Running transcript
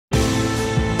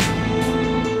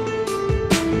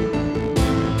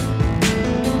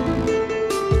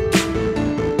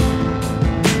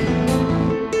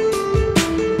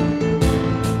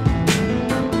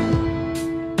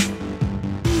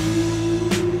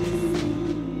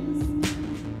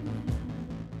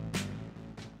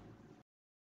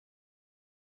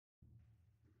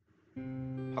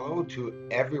to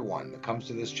everyone that comes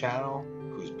to this channel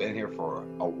who's been here for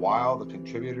a while, the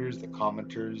contributors, the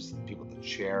commenters, the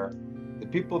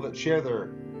people that share,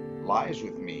 their lives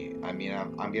with me. I mean,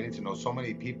 I'm getting to know so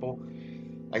many people.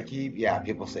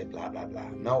 People say blah, blah, blah.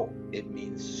 No, it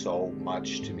means so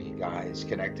much to me, guys,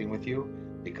 connecting with you,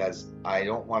 because I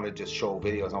don't want to just show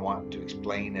videos. I want to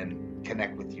explain and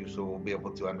connect with you so we'll be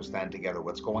able to understand together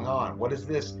what's going on. What is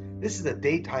this? This is a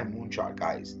daytime moonshot,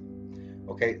 guys.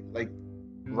 Okay, like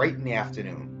right in the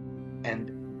afternoon,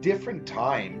 and different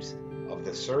times of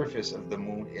the surface of the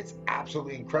moon. It's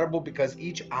absolutely incredible because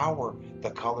each hour the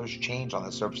colors change on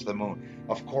the surface of the moon,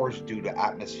 of course due to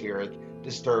atmospheric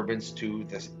disturbance, to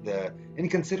the in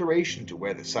consideration to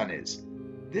where the sun is.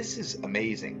 This is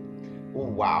amazing. Oh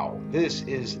wow, this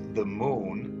is the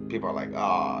moon. People are like,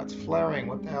 ah, it's flaring,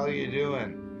 what the hell are you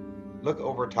doing? Look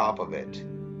over top of it.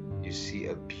 You see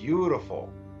a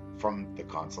beautiful, from the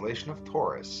constellation of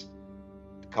Taurus.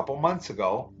 A couple months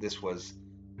ago, this was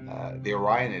the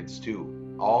Orionids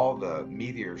too, all the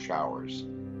meteor showers.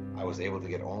 I was able to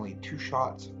get only 2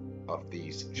 shots of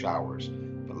these showers,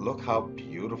 but look how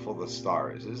beautiful the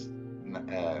star is.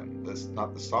 This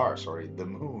not the star, sorry, the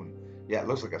moon. Yeah, it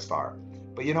looks like a star,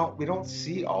 but you know, we don't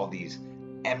see all these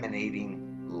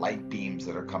emanating light beams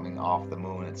that are coming off the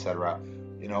moon, etc.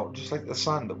 You know, just like the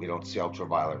sun, that we don't see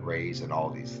ultraviolet rays and all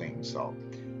these things. So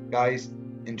guys,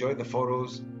 enjoy the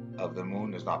photos of the moon.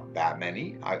 There's not that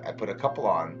many. I put a couple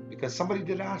on because somebody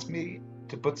did ask me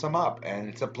to put some up, and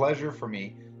it's a pleasure for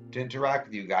me to interact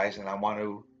with you guys, and I want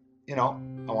to, you know,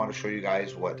 I want to show you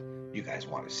guys what you guys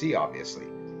want to see. Obviously,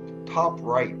 top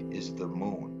right is the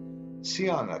moon. See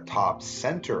on the top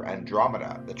center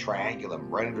Andromeda, the triangulum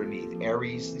right underneath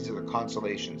Aries. These are the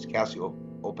constellations: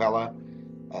 Cassiopeia,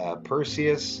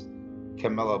 Perseus,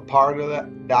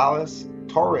 Camelopardalis,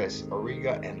 Taurus,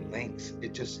 Auriga, and Lynx.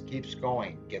 It just keeps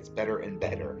going, gets better and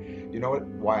better. You know what?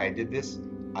 Why I did this?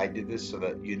 I did this so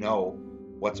that you know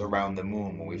what's around the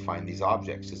moon when we find these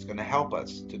objects. It's going to help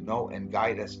us to know and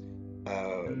guide us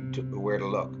to where to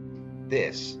look.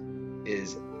 This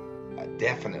is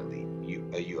definitely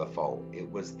a UFO. It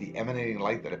was the emanating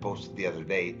light that I posted the other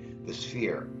day, the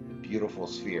sphere, the beautiful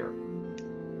sphere.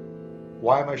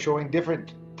 Why am I showing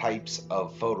different types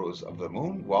of photos of the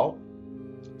moon? Well,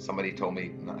 somebody told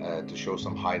me to show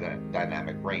some high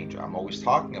dynamic range. I'm always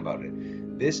talking about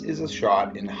it. This is a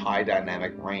shot in high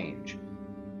dynamic range.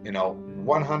 You know,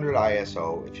 100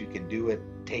 ISO, if you can do it,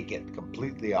 take it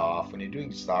completely off. When you're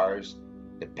doing stars,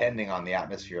 depending on the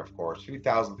atmosphere, of course,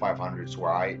 3,500 is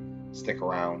where I stick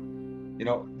around. You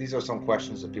know, these are some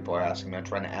questions that people are asking me. I'm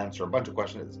trying to answer a bunch of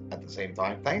questions at the same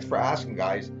time. Thanks for asking,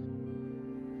 guys.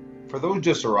 For those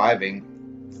just arriving,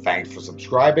 thanks for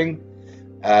subscribing.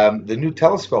 The new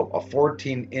telescope, a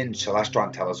 14-inch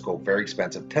Celestron telescope, very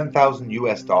expensive, $10,000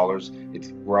 US.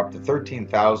 We're up to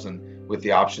 13,000 with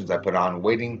the options I put on,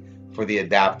 waiting for the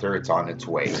adapter. It's on its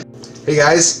way. Hey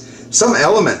guys, some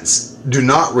elements do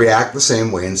not react the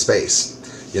same way in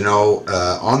space. You know,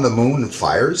 on the moon,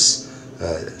 fires,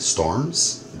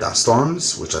 storms, dust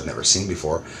storms, which I've never seen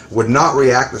before, would not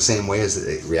react the same way as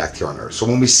they react here on Earth. So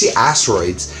when we see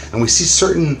asteroids and we see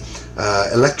certain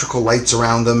electrical lights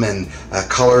around them and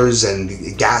colors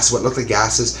and gas, what look like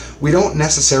gases, we don't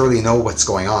necessarily know what's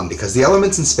going on because the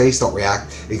elements in space don't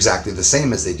react exactly the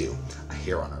same as they do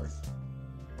here on Earth.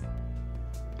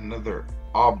 Another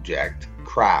object,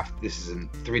 craft. This is in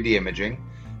 3D imaging.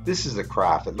 This is a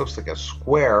craft. It looks like a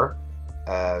square,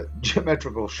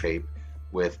 geometrical shape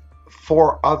with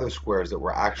 4 other squares that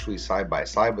were actually side by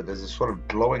side, but there's a sort of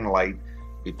glowing light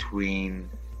between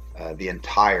the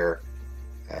entire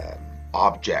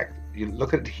object. You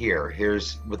look at it here.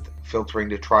 Here's with filtering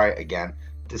to try again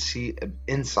to see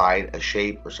inside a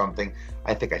shape or something.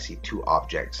 I think I see 2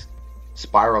 objects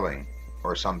spiraling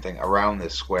or something around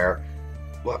this square.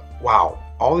 Wow,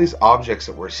 all these objects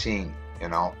that we're seeing, you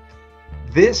know,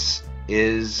 this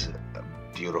is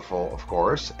beautiful, of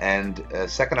course, and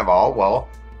second of all, well,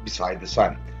 beside the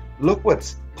sun, look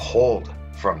what's pulled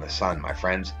from the sun, my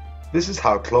friends. This is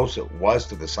how close it was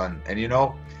to the sun. And you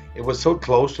know, it was so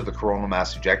close to the coronal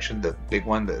mass ejection, the big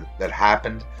one that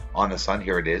happened on the sun.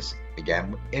 Here it is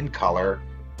again in color,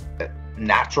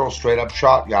 natural straight up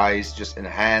shot, guys, just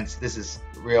enhanced. This is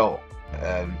real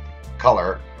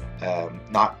color,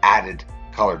 not added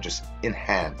color, just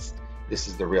enhanced. This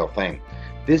is the real thing.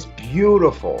 This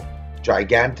beautiful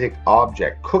gigantic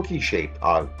object, cookie-shaped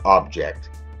object,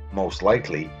 most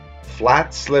likely,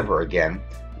 flat sliver again,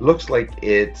 looks like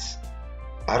it's,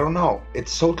 I don't know,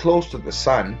 it's so close to the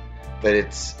sun that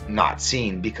it's not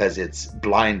seen because it's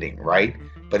blinding, right?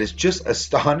 But it's just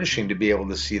astonishing to be able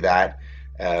to see that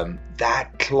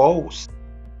that close.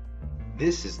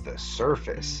 This is the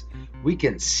surface. We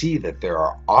can see that there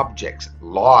are objects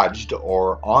lodged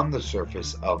or on the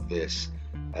surface of this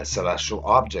celestial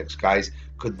objects. Guys,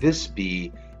 could this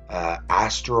be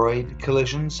asteroid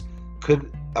collisions?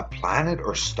 Could a planet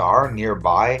or star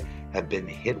nearby have been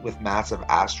hit with massive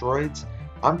asteroids?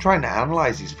 I'm trying to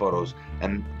analyze these photos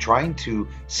and trying to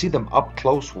see them up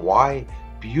close. Why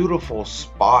beautiful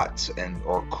spots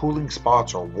or cooling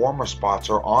spots or warmer spots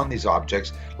are on these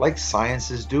objects, like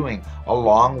science is doing,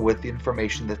 along with the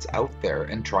information that's out there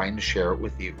and trying to share it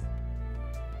with you.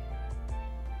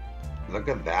 Look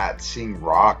at that, seeing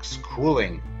rocks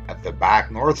cooling at the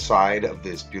back north side of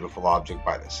this beautiful object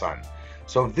by the sun.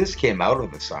 So if this came out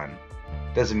of the sun,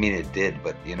 doesn't mean it did,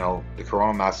 but you know, the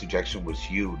coronal mass ejection was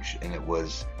huge and it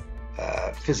was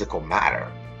physical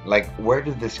matter. Like, where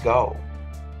did this go?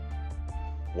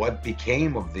 What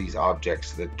became of these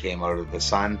objects that came out of the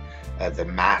sun, the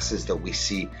masses that we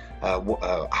see?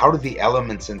 How do the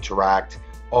elements interact?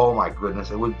 Oh my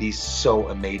goodness, it would be so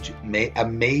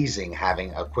amazing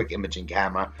having a quick imaging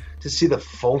camera to see the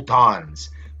photons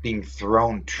being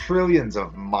thrown trillions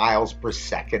of miles per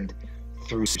second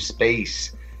through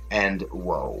space. And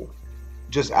whoa,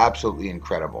 just absolutely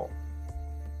incredible.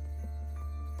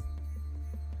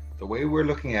 The way we're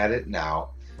looking at it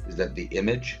now is that the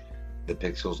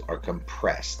pixels are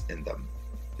compressed in them.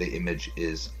 The image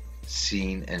is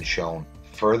seen and shown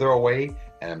further away,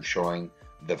 and I'm showing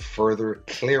the further,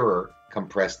 clearer,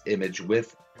 compressed image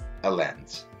with a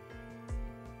lens,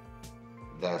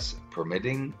 thus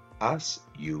permitting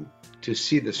you, to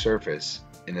see the surface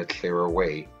in a clearer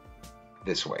way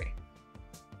this way.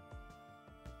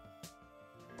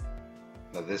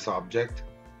 Now, this object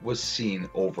was seen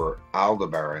over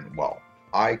Aldebaran. Well,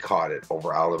 I caught it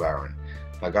over Aldebaran.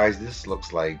 Now guys, this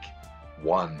looks like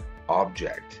one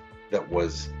object that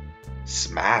was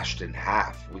smashed in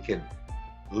half. We can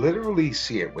literally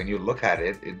see it when you look at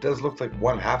it. It does look like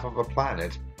one half of a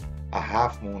planet, a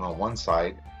half moon on one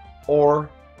side,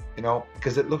 or, you know,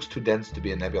 because it looks too dense to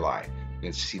be a nebulae.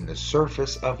 We've seen the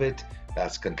surface of it,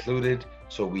 that's concluded,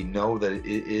 so we know that it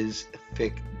is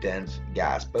thick, dense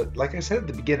gas. But like I said at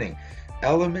the beginning,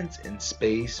 elements in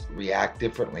space react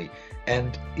differently,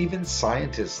 and even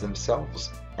scientists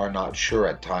themselves are not sure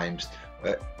at times.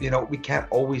 You know, we can't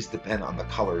always depend on the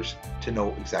colors to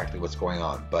know exactly what's going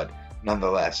on, but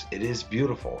nonetheless, it is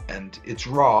beautiful and it's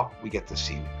raw. We get to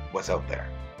see what's out there.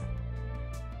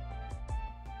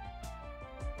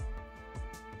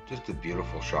 Just a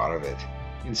beautiful shot of it.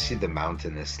 You can see the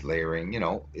mountainous layering. You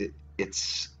know,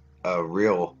 it's a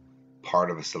real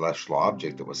part of a celestial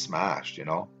object that was smashed. You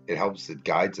know, it helps, it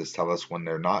guides us, tell us when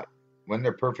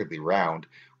they're perfectly round.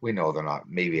 We know they're not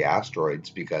maybe asteroids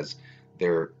because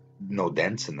they're no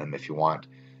dents in them. If you want,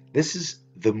 this is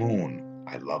the moon.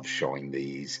 I love showing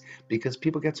these because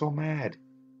people get so mad.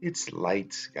 It's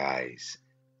lights, guys,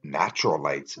 natural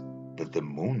lights that the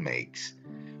moon makes.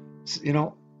 You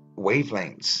know,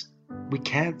 wavelengths. We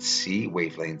can't see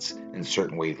wavelengths in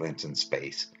certain wavelengths in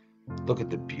space. Look at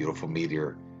the beautiful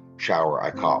meteor shower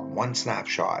I caught. One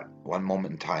snapshot, one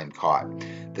moment in time caught.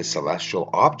 The celestial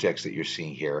objects that you're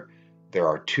seeing here, there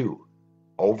are two.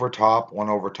 Over top, one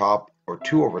over top, or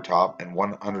two over top, and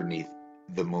one underneath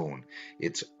the moon.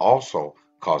 It's also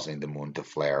causing the moon to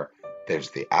flare.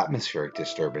 There's the atmospheric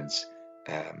disturbance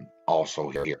also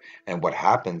here. And what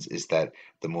happens is that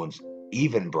the moon's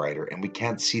even brighter, and we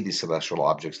can't see these celestial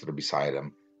objects that are beside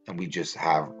them, and we just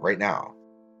have right now.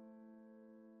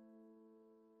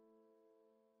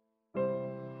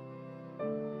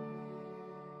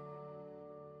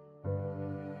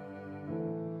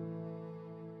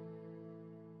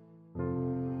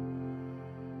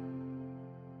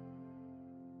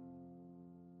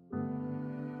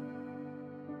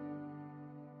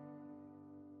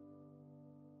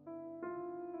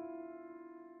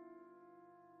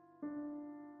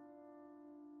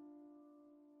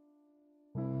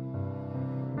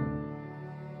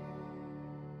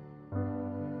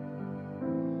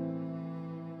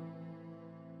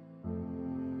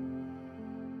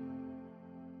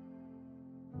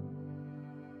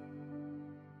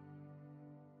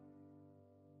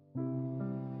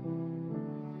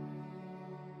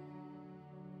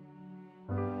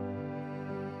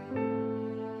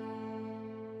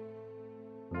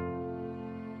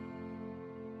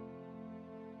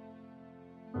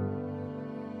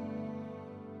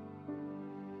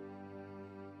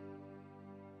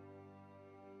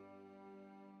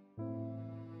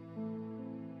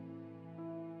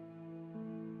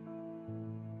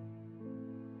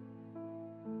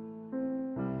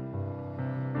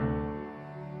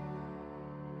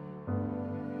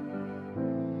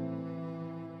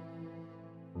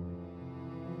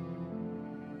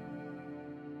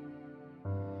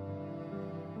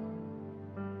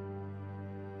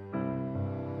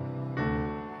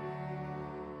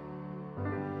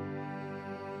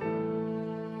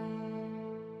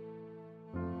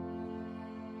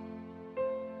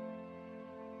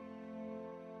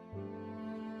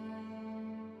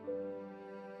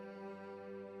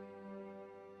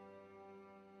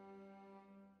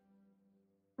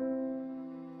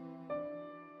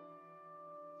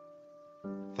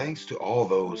 thanks to all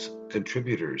those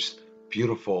contributors,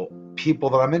 beautiful people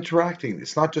that I'm interacting.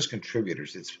 It's not just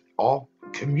contributors, it's all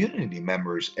community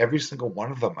members, every single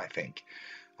one of them, I think.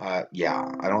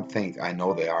 Yeah, I don't think I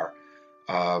know they are.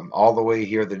 All the way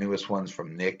here, the newest ones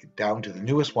from Nick down to the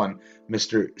newest one,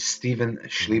 Mr. Steven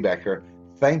Schlebecker.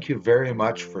 Thank you very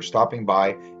much for stopping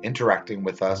by, interacting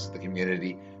with us, the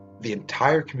community. The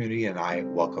entire community and I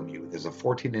welcome you. There's a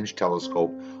 14-inch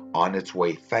telescope on its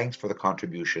way. Thanks for the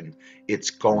contribution. It's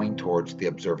going towards the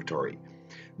observatory.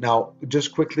 Now,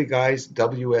 just quickly, guys,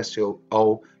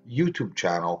 WSO YouTube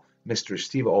channel, Mr.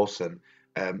 Steve Olson,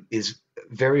 is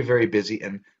very, very busy,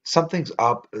 and something's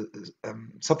up.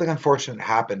 Something unfortunate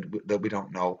happened that we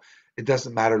don't know. It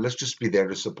doesn't matter. Let's just be there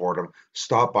to support him.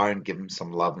 Stop by and give him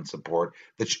some love and support.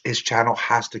 His channel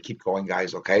has to keep going,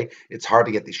 guys, okay? It's hard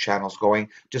to get these channels going.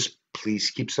 Just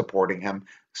please keep supporting him.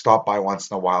 Stop by once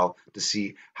in a while to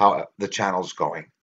see how the channel's going.